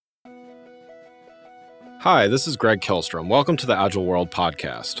Hi, this is Greg Kihlstrom. Welcome to the Agile World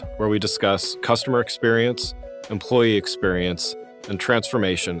podcast, where we discuss customer experience, employee experience, and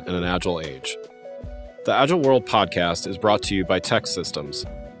transformation in an agile age. The Agile World podcast is brought to you by TEKsystems,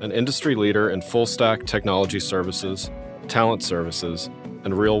 an industry leader in full-stack technology services, talent services,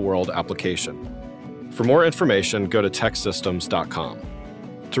 and real-world application. For more information, go to teksystems.com.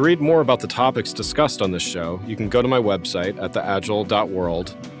 To read more about the topics discussed on this show, you can go to my website at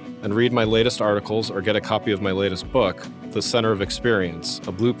theagile.world and read my latest articles or get a copy of my latest book, The Center of Experience,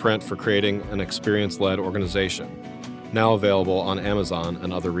 a blueprint for creating an experience-led organization, now available on Amazon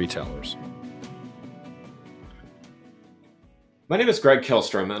and other retailers. My name is Greg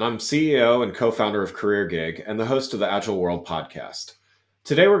Kihlstrom, and I'm CEO and co-founder of CareerGig and the host of the Agile World podcast.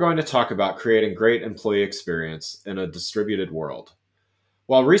 Today, we're going to talk about creating great employee experience in a distributed world.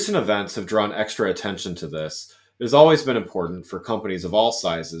 While recent events have drawn extra attention to this, it has always been important for companies of all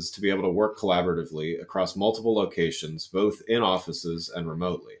sizes to be able to work collaboratively across multiple locations, both in offices and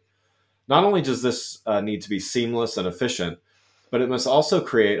remotely. Not only does this need to be seamless and efficient, but it must also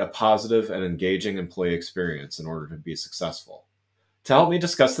create a positive and engaging employee experience in order to be successful. To help me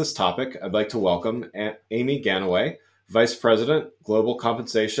discuss this topic, I'd like to welcome Amy Gannaway, Vice President, Global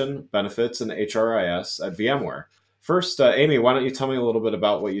Compensation, Benefits, and HRIS at VMware. First, Amy, why don't you tell me a little bit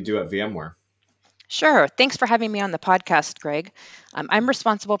about what you do at VMware? Sure. Thanks for having me on the podcast, Greg. I'm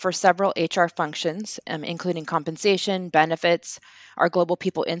responsible for several HR functions, including compensation, benefits, our global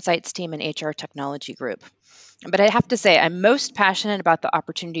people insights team, and HR technology group. But I have to say, I'm most passionate about the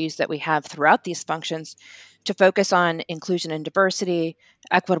opportunities that we have throughout these functions to focus on inclusion and diversity,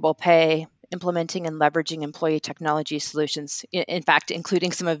 equitable pay, implementing and leveraging employee technology solutions, in fact,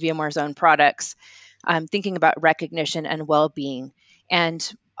 including some of VMware's own products, thinking about recognition and well-being. And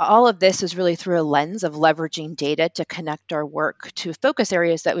all of this is really through a lens of leveraging data to connect our work to focus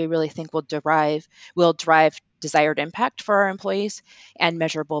areas that we really think will drive desired impact for our employees and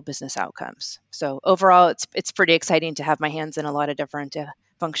measurable business outcomes. So overall, it's pretty exciting to have my hands in a lot of different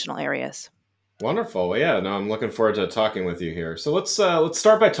functional areas. Wonderful. Well, yeah, no, I'm looking forward to talking with you here. So let's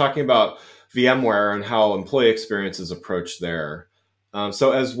start by talking about VMware and how employee experience is approached there.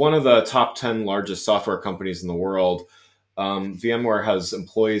 So as one of the top 10 largest software companies in the world, VMware has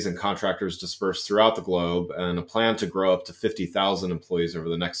employees and contractors dispersed throughout the globe and a plan to grow up to 50,000 employees over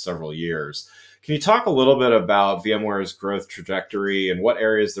the next several years. Can you talk a little bit about VMware's growth trajectory and what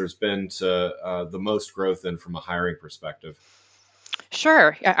areas there's been to the most growth in from a hiring perspective?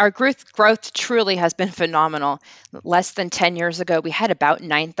 Sure. Yeah, our growth truly has been phenomenal. Less than 10 years ago, we had about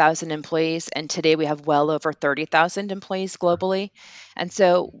 9,000 employees, and today we have well over 30,000 employees globally. And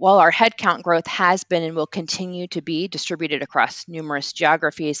so while our headcount growth has been and will continue to be distributed across numerous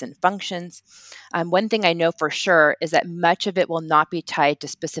geographies and functions, one thing I know for sure is that much of it will not be tied to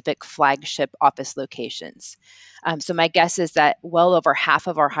specific flagship office locations. So my guess is that well over half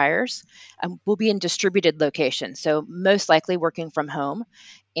of our hires will be in distributed locations, so most likely working from home.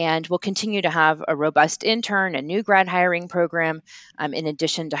 And we'll continue to have a robust intern and new grad hiring program, in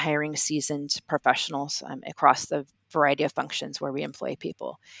addition to hiring seasoned professionals across the variety of functions where we employ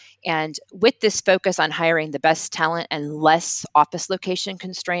people. And with this focus on hiring the best talent and less office location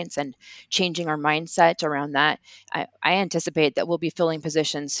constraints and changing our mindset around that, I anticipate that we'll be filling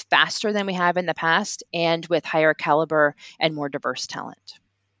positions faster than we have in the past and with higher caliber and more diverse talent.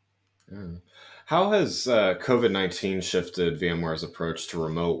 Yeah. How has COVID-19 shifted VMware's approach to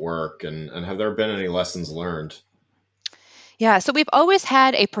remote work, and have there been any lessons learned? Yeah, so we've always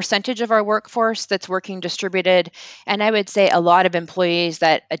had a percentage of our workforce that's working distributed. And I would say a lot of employees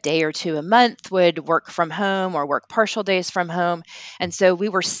that a day or two a month would work from home or work partial days from home. And so we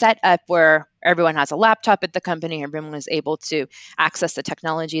were set up where everyone has a laptop at the company, everyone was able to access the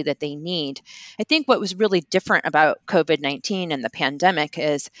technology that they need. I think what was really different about COVID-19 and the pandemic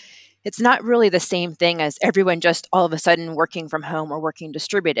is it's not really the same thing as everyone just all of a sudden working from home or working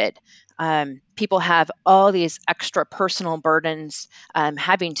distributed. People have all these extra personal burdens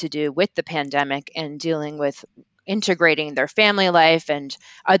having to do with the pandemic and dealing with integrating their family life and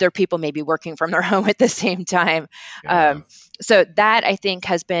other people maybe working from their home at the same time. Yeah. Um, so that I think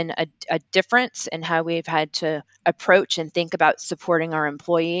has been a difference in how we've had to approach and think about supporting our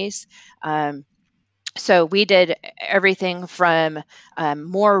employees. So we did everything from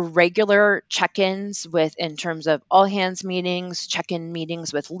more regular check-ins with in terms of all hands meetings, check-in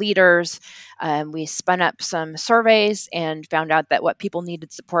meetings with leaders. We spun up some surveys and found out that what people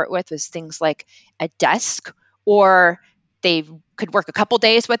needed support with was things like a desk, or they could work a couple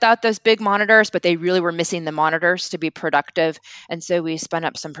days without those big monitors, but they really were missing the monitors to be productive. And so we spun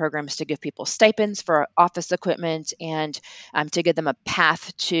up some programs to give people stipends for office equipment and to give them a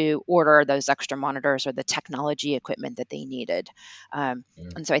path to order those extra monitors or the technology equipment that they needed. Um, Yeah.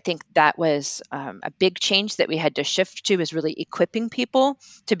 and so I think that was a big change that we had to shift to, is really equipping people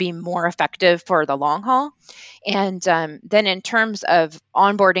to be more effective for the long haul. And then in terms of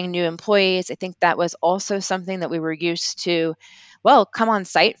onboarding new employees, I think that was also something that we were used to. Well, come on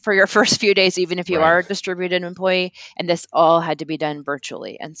site for your first few days, even if you Right. are a distributed employee. And this all had to be done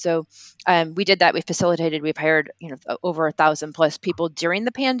virtually. And so we did that. We facilitated. We've hired, over 1,000+ people during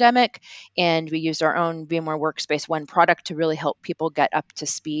the pandemic, and we used our own VMware Workspace ONE product to really help people get up to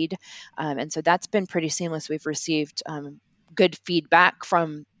speed. And so that's been pretty seamless. We've received good feedback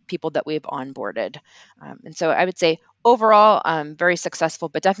from people that we've onboarded. And so I would say overall, very successful,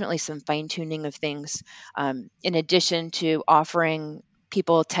 but definitely some fine tuning of things. In addition to offering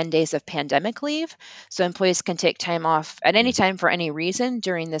people 10 days of pandemic leave. So employees can take time off at any time for any reason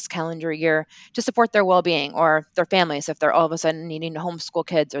during this calendar year to support their well being or their families if they're all of a sudden needing to homeschool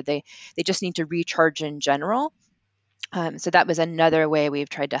kids, or they just need to recharge in general. So that was another way we've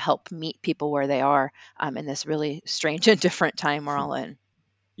tried to help meet people where they are in this really strange and different time we're all in.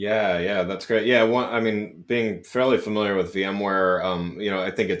 Yeah, yeah, that's great. Yeah, I mean, being fairly familiar with VMware,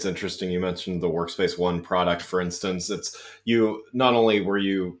 I think it's interesting. You mentioned the Workspace ONE product, for instance. It's you not only were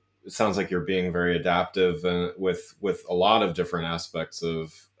you. It sounds like you're being very adaptive with a lot of different aspects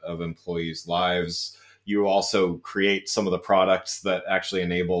of employees' lives. You also create some of the products that actually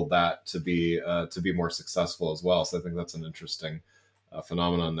enable that to be more successful as well. So I think that's an interesting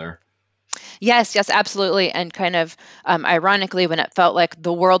phenomenon there. Yes, yes, absolutely. And kind of ironically, when it felt like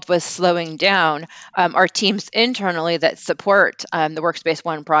the world was slowing down, our teams internally that support the Workspace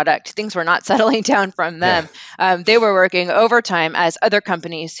ONE product, things were not settling down from Yeah, them. They were working overtime as other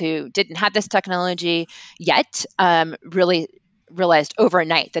companies who didn't have this technology yet really realized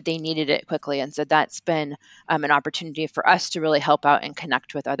overnight that they needed it quickly. And so that's been an opportunity for us to really help out and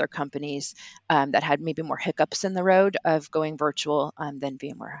connect with other companies that had maybe more hiccups in the road of going virtual than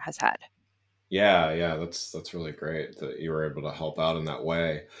VMware has had. yeah, yeah, that's really great that you were able to help out in that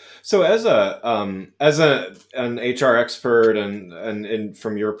way. So as a an HR expert and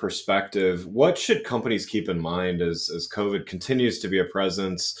from your perspective, what should companies keep in mind as COVID continues to be a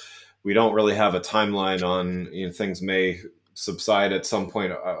presence? We don't really have a timeline on, things may subside at some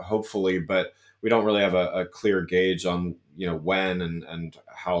point, hopefully, but we don't really have a clear gauge on when and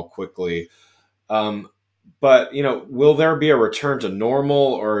how quickly. Um, but will there be a return to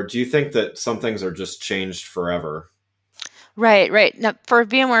normal, or do you think that some things are just changed forever? Right, right. Now, for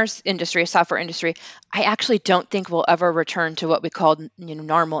VMware's industry, software industry, I actually don't think we'll ever return to what we called,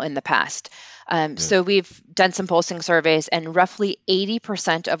 normal in the past. Yeah, So we've done some pulsing surveys, and roughly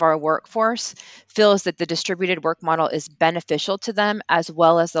 80% of our workforce feels that the distributed work model is beneficial to them as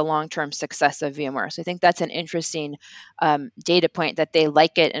well as the long-term success of VMware. So I think that's an interesting data point, that they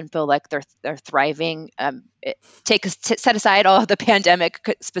like it and feel like they're thriving. Set aside all of the pandemic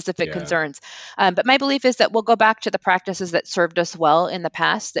specific yeah, concerns, but my belief is that we'll go back to the practices that served us well in the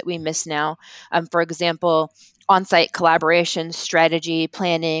past that we miss now. For example, on site collaboration, strategy,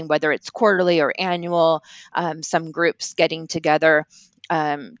 planning, whether it's quarterly or annual, some groups getting together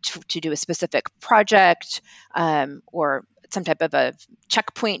to do a specific project or some type of a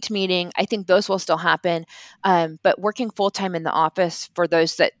checkpoint meeting. I think those will still happen, but working full time in the office for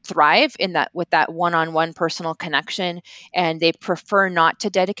those that thrive in that with that one-on-one personal connection, and they prefer not to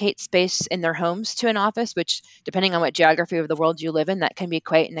dedicate space in their homes to an office, which, depending on what geography of the world you live in, that can be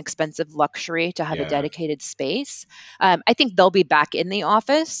quite an expensive luxury to have a yeah, dedicated space. I think they'll be back in the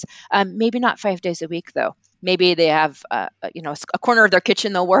office, maybe not 5 days a week though. Maybe they have, a corner of their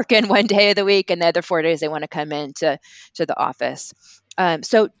kitchen they'll work in one day of the week, and the other 4 days they want to come in to the office.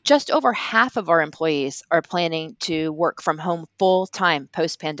 So just over half of our employees are planning to work from home full time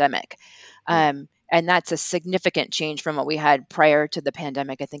post pandemic. mm, And that's a significant change from what we had prior to the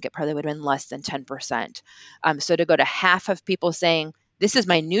pandemic. I think it probably would have been less than 10%. So to go to half of people saying, this is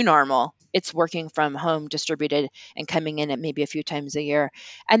my new normal, it's working from home distributed and coming in at maybe a few times a year.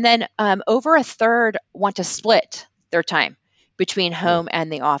 And then over a third want to split their time between mm. home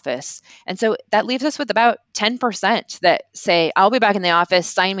and the office. And so that leaves us with about 10% that say, I'll be back in the office,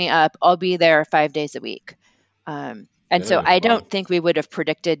 sign me up, I'll be there 5 days a week. And so Yeah, I don't wow. think we would have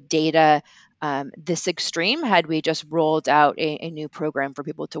predicted data this extreme had we just rolled out a new program for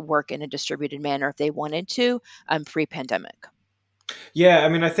people to work in a distributed manner if they wanted to pre pandemic. Yeah, I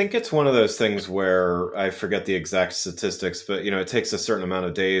mean, I think it's one of those things where I forget the exact statistics, but it takes a certain amount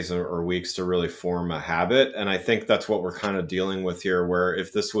of days or weeks to really form a habit, and I think that's what we're kind of dealing with here. Where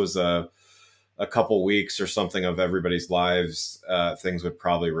if this was a couple weeks or something of everybody's lives, things would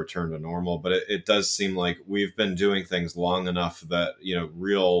probably return to normal. But it does seem like we've been doing things long enough that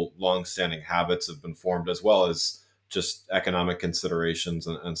real long-standing habits have been formed, as well as just economic considerations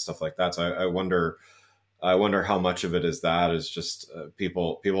and stuff like that. So I wonder how much of it is just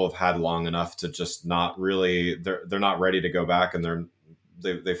people have had long enough to just not really they're not ready to go back, and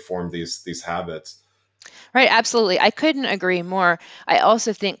they've formed these habits. Right, absolutely. I couldn't agree more. I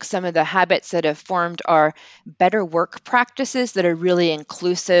also think some of the habits that have formed are better work practices that are really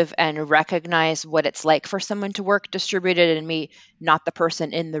inclusive and recognize what it's like for someone to work distributed and me, not the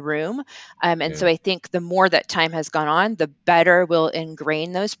person in the room. And Yeah, so I think the more that time has gone on, the better we'll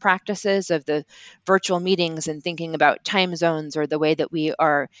ingrain those practices of the virtual meetings and thinking about time zones or the way that we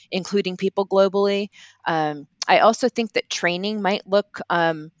are including people globally. I also think that training might look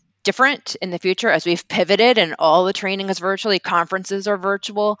different in the future as we've pivoted and all the training is virtually, conferences are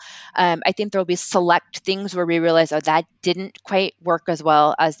virtual. I think there'll be select things where we realize, oh, that didn't quite work as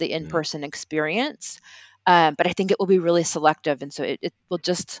well as the in yeah, person experience. But I think it will be really selective. And so it will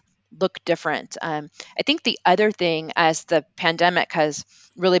just look different. I think the other thing, as the pandemic has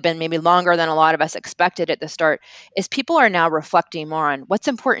really been maybe longer than a lot of us expected at the start, is people are now reflecting more on what's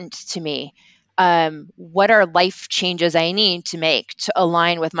important to me, what are life changes I need to make to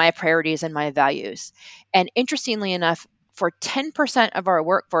align with my priorities and my values. And interestingly enough, for 10% of our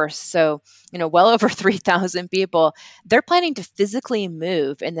workforce, so well over 3,000 people, they're planning to physically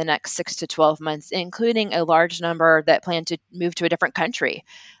move in the next 6 to 12 months, including a large number that plan to move to a different country,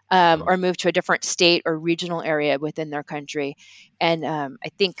 wow. or move to a different state or regional area within their country. And I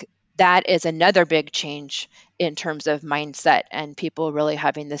think that is another big change in terms of mindset and people really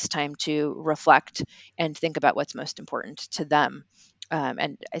having this time to reflect and think about what's most important to them.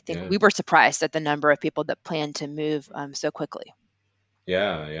 And I think Yeah. we were surprised at the number of people that plan to move so quickly.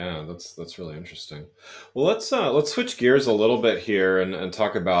 Yeah, yeah, that's really interesting. Well, let's switch gears a little bit here and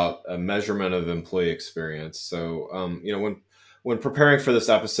talk about a measurement of employee experience. So, when preparing for this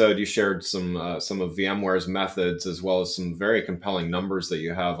episode, you shared some of VMware's methods, as well as some very compelling numbers that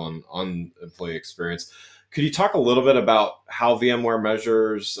you have on employee experience. Could you talk a little bit about how VMware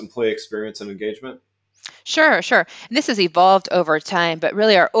measures employee experience and engagement? Sure, sure. And this has evolved over time, but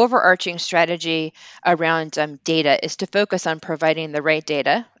really our overarching strategy around data is to focus on providing the right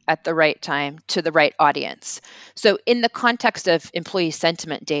data at the right time to the right audience. So, in the context of employee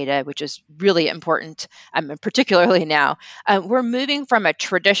sentiment data, which is really important, and particularly now, we're moving from a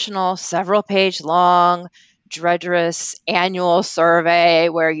traditional several page long, drudgerous annual survey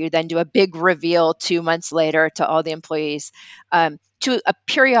where you then do a big reveal 2 months later to all the employees. To a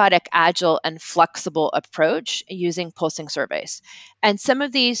periodic, agile, and flexible approach using pulsing surveys. And some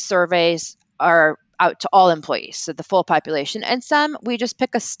of these surveys are out to all employees, so the full population, and some we just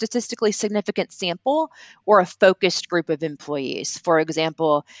pick a statistically significant sample or a focused group of employees. For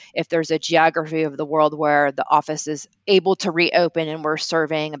example, if there's a geography of the world where the office is able to reopen and we're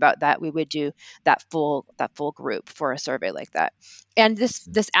surveying about that, we would do that full group for a survey like that. And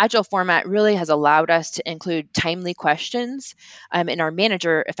this agile format really has allowed us to include timely questions in our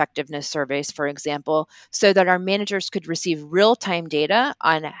manager effectiveness surveys, for example, so that our managers could receive real time data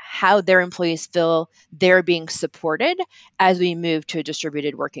on how their employees feel they're being supported as we move to a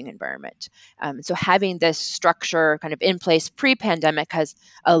distributed working environment. So, having this structure kind of in place pre pandemic has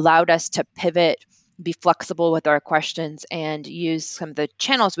allowed us to pivot. Be flexible with our questions and use some of the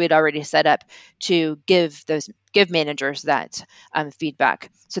channels we'd already set up to give managers that feedback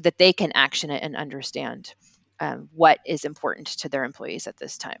so that they can action it and understand what is important to their employees at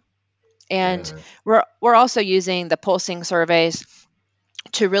this time. And Yeah, we're also using the pulsing surveys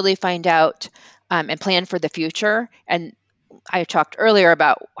to really find out and plan for the future. And I talked earlier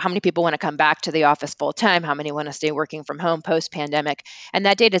about how many people want to come back to the office full time, how many want to stay working from home post pandemic. And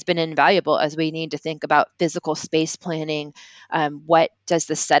that data has been invaluable as we need to think about physical space planning. What does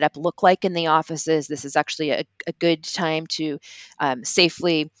the setup look like in the offices? This is actually a good time to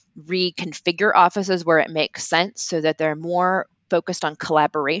safely reconfigure offices where it makes sense so that they're more focused on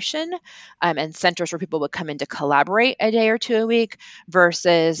collaboration, and centers where people would come in to collaborate a day or two a week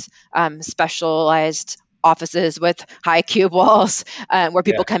versus specialized offices with high cube walls, where yeah,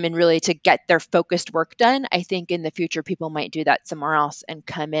 people come in really to get their focused work done. I think in the future people might do that somewhere else and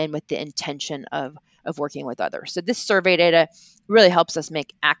come in with the intention of working with others. So this survey data really helps us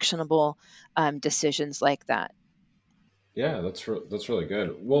make actionable decisions like that. Yeah, that's really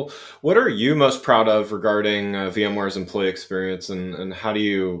good. Well, what are you most proud of regarding VMware's employee experience, and how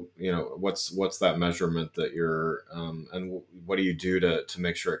do what's that measurement that you're and what do you do to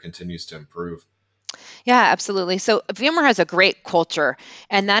make sure it continues to improve? Yeah, absolutely. So VMware has a great culture,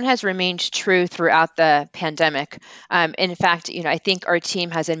 and that has remained true throughout the pandemic. In fact, I think our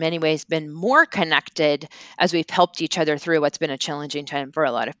team has in many ways been more connected as we've helped each other through what's been a challenging time for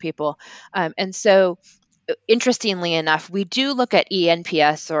a lot of people. And so interestingly enough, we do look at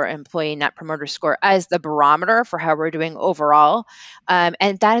ENPS or Employee Net Promoter Score as the barometer for how we're doing overall. And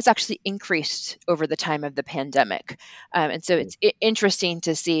that has actually increased over the time of the pandemic. And so it's interesting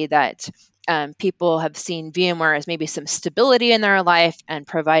to see that people have seen VMware as maybe some stability in their life and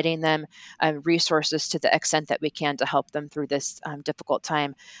providing them resources to the extent that we can to help them through this difficult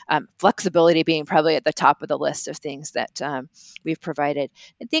time. Flexibility being probably at the top of the list of things that we've provided.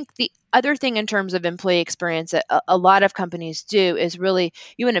 I think the other thing in terms of employee experience that a lot of companies do is really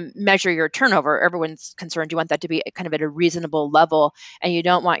you want to measure your turnover. Everyone's concerned you want that to be kind of at a reasonable level, and you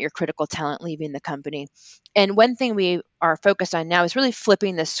don't want your critical talent leaving the company. And one thing we are focused on now is really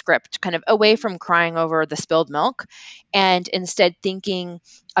flipping the script kind of away from crying over the spilled milk and instead thinking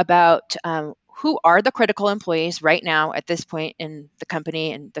about who are the critical employees right now at this point in the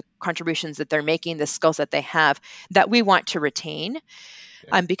company and the contributions that they're making, the skills that they have that we want to retain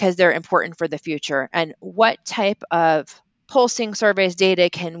Yeah. because they're important for the future. And what type of pulsing surveys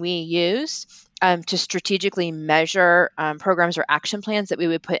data can we use to strategically measure programs or action plans that we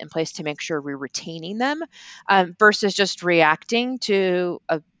would put in place to make sure we're retaining them versus just reacting to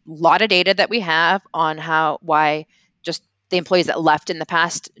a lot of data that we have on why just the employees that left in the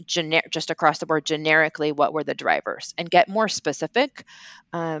past, just across the board, generically, what were the drivers, and get more specific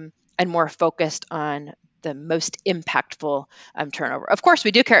and more focused on the most impactful turnover. Of course,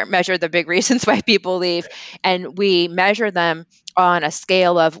 we do measure the big reasons why people leave, and we measure them on a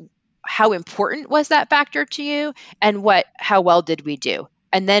scale of how important was that factor to you, and how well did we do.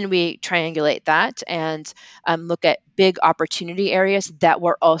 And then we triangulate that and look at big opportunity areas that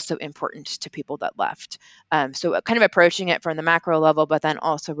were also important to people that left. So, kind of approaching it from the macro level, but then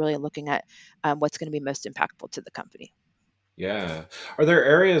also really looking at what's going to be most impactful to the company. Yeah. Are there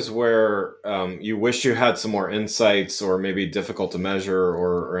areas where you wish you had some more insights, or maybe difficult to measure,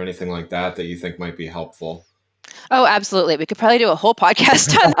 or anything like that that you think might be helpful? Oh, absolutely. We could probably do a whole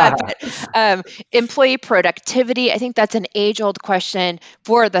podcast on that. But employee productivity, I think that's an age-old question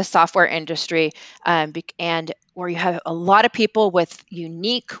for the software industry, and where you have a lot of people with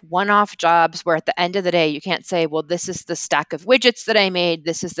unique one-off jobs where at the end of the day you can't say, well, this is the stack of widgets that I made,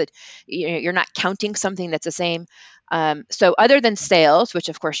 this is you're not counting something that's the same. So other than sales, which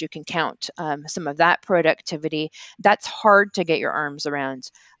of course you can count some of that productivity, that's hard to get your arms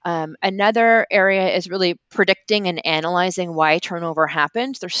around. Another area is really predicting and analyzing why turnover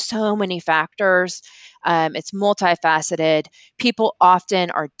happens. There's so many factors. It's multifaceted. People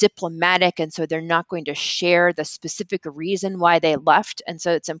often are diplomatic, and so they're not going to share the specific reason why they left. And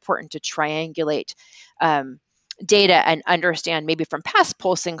so it's important to triangulate um, data and understand maybe from past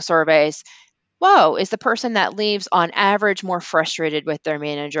pulsing surveys. Whoa, is the person that leaves on average more frustrated with their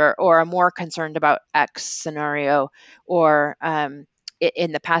manager or more concerned about X scenario? Or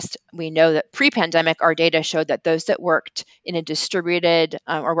in the past, we know that pre pandemic, our data showed that those that worked in a distributed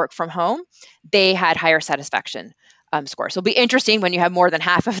or work from home, they had higher satisfaction. Scores. So it'll be interesting when you have more than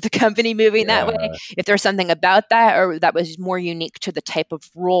half of the company moving that way, Yeah. if there's something about that or that was more unique to the type of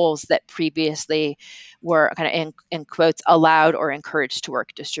roles that previously were kind of in quotes allowed or encouraged to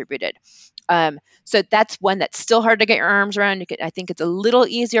work distributed. So that's one that's still hard to get your arms around. I think it's a little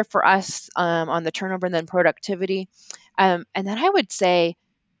easier for us on the turnover than productivity. And then I would say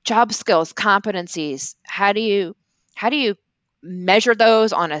job skills, competencies. How do you measure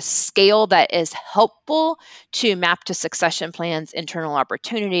those on a scale that is helpful to map to succession plans, internal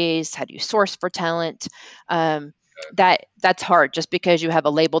opportunities? How do you source for talent? Um, that's hard just because you have a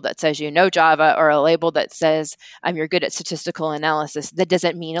label that says you know Java or a label that says you're good at statistical analysis. That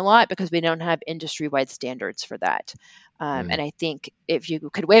doesn't mean a lot because we don't have industry-wide standards for that. And Mm. I think if you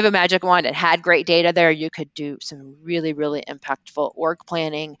could wave a magic wand and had great data there, you could do some really, really impactful org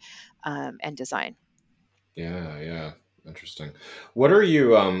planning and design. Yeah, yeah. Interesting. What are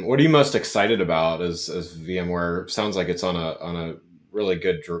you most excited about as VMware? Sounds like it's on a really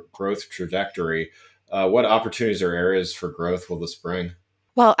good growth trajectory. What opportunities or areas for growth will this bring?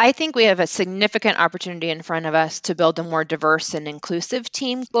 Well, I think we have a significant opportunity in front of us to build a more diverse and inclusive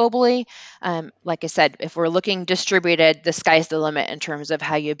team globally. Like I said, if we're looking distributed, the sky's the limit in terms of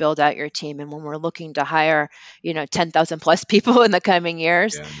how you build out your team. And when we're looking to hire, 10,000 plus people in the coming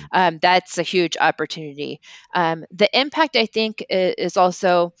years, Yeah. that's a huge opportunity. The impact, I think, is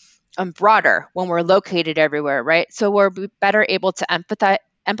also broader when we're located everywhere, right? So we're better able to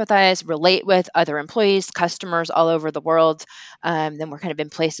empathize, relate with other employees, customers all over the world. Then we're kind of in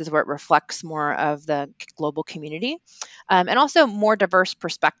places where it reflects more of the global community, and also more diverse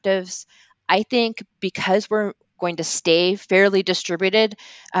perspectives. I think because we're going to stay fairly distributed,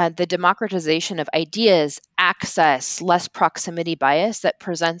 the democratization of ideas, access, less proximity bias that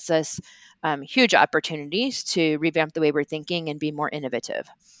presents us huge opportunities to revamp the way we're thinking and be more innovative.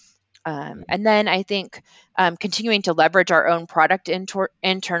 And then I think continuing to leverage our own product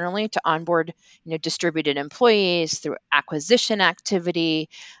internally to onboard, distributed employees through acquisition activity,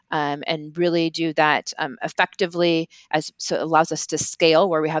 and really do that effectively, as so it allows us to scale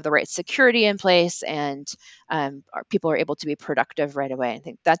where we have the right security in place and our people are able to be productive right away. I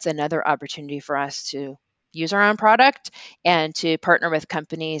think that's another opportunity for us to use our own product and to partner with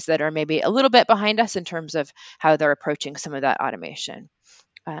companies that are maybe a little bit behind us in terms of how they're approaching some of that automation.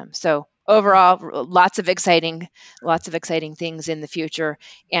 So overall, lots of exciting things in the future.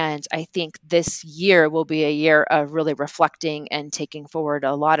 And I think this year will be a year of really reflecting and taking forward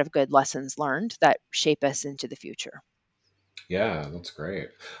a lot of good lessons learned that shape us into the future. Yeah, that's great.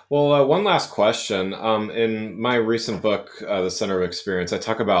 Well, one last question. In my recent book, The Center of Experience, I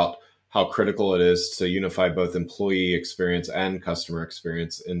talk about how critical it is to unify both employee experience and customer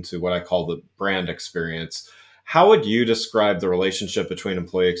experience into what I call the brand experience. How would you describe the relationship between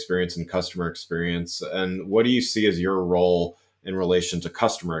employee experience and customer experience? And what do you see as your role in relation to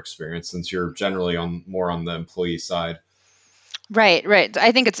customer experience, since you're generally more on the employee side? Right, right.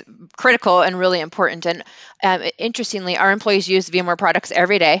 I think it's critical and really important. And interestingly, our employees use VMware products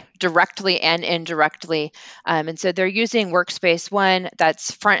every day, directly and indirectly. And so they're using Workspace ONE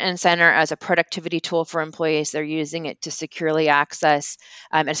that's front and center as a productivity tool for employees. They're using it to securely access,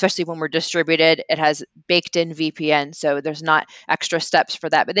 and especially when we're distributed, it has baked in VPN. So there's not extra steps for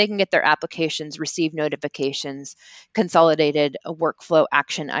that, but they can get their applications, receive notifications, consolidated workflow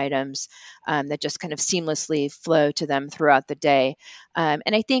action items that just kind of seamlessly flow to them throughout the day.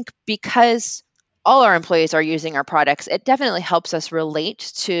 And I think because all our employees are using our products, it definitely helps us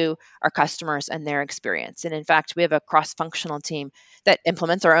relate to our customers and their experience. And in fact, we have a cross functional team that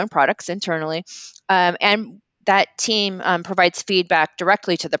implements our own products internally. And that team provides feedback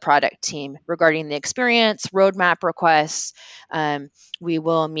directly to the product team regarding the experience, roadmap requests. Um, we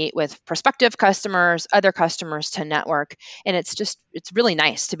will meet with prospective customers, other customers to network, and it's really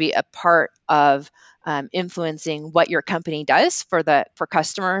nice to be a part of influencing what your company does for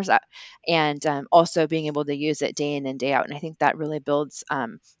customers, and also being able to use it day in and day out. And I think that really builds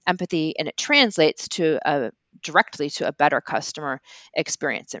empathy, and it translates to directly to a better customer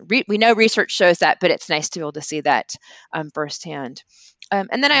experience. And we know research shows that, but it's nice to be able to see that firsthand.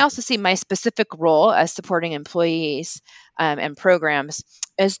 And then I also see my specific role as supporting employees and programs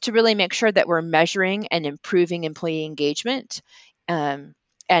is to really make sure that we're measuring and improving employee engagement. Um,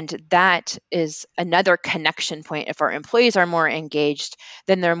 and that is another connection point. If our employees are more engaged,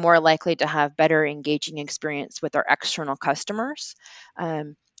 then they're more likely to have better engaging experience with our external customers.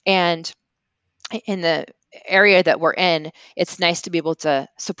 And in the area that we're in, it's nice to be able to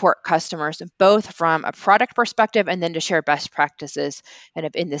support customers both from a product perspective and then to share best practices kind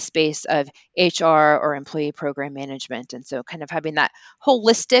of in the space of HR or employee program management. And so kind of having that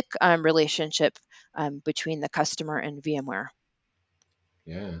holistic relationship between the customer and VMware.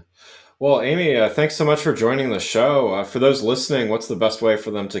 Yeah. Well, Amy, thanks so much for joining the show. For those listening, what's the best way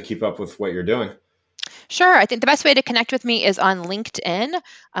for them to keep up with what you're doing? Sure. I think the best way to connect with me is on LinkedIn.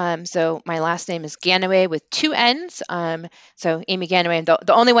 So my last name is Gannaway with two N's. So Amy Gannaway, I'm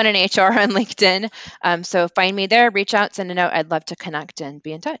the only one in HR on LinkedIn. So find me there, reach out, send a note. I'd love to connect and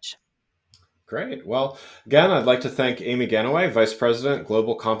be in touch. Great. Well, again, I'd like to thank Amy Gannaway, Vice President,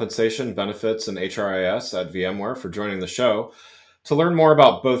 Global Compensation, Benefits, and HRIS at VMware, for joining the show. To learn more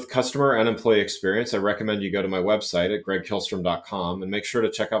about both customer and employee experience, I recommend you go to my website at gregkillstrom.com and make sure to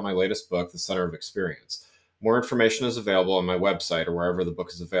check out my latest book, The Center of Experience. More information is available on my website or wherever the book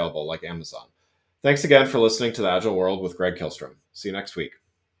is available, like Amazon. Thanks again for listening to The Agile World with Greg Killstrom. See you next week.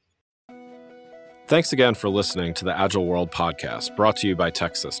 Thanks again for listening to the Agile World podcast, brought to you by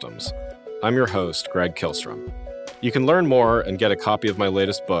Tech Systems. I'm your host, Greg Killstrom. You can learn more and get a copy of my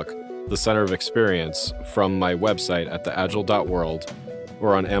latest book, The Center of Experience, from my website at theagile.world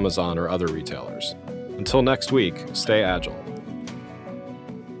or on Amazon or other retailers. Until next week, stay agile.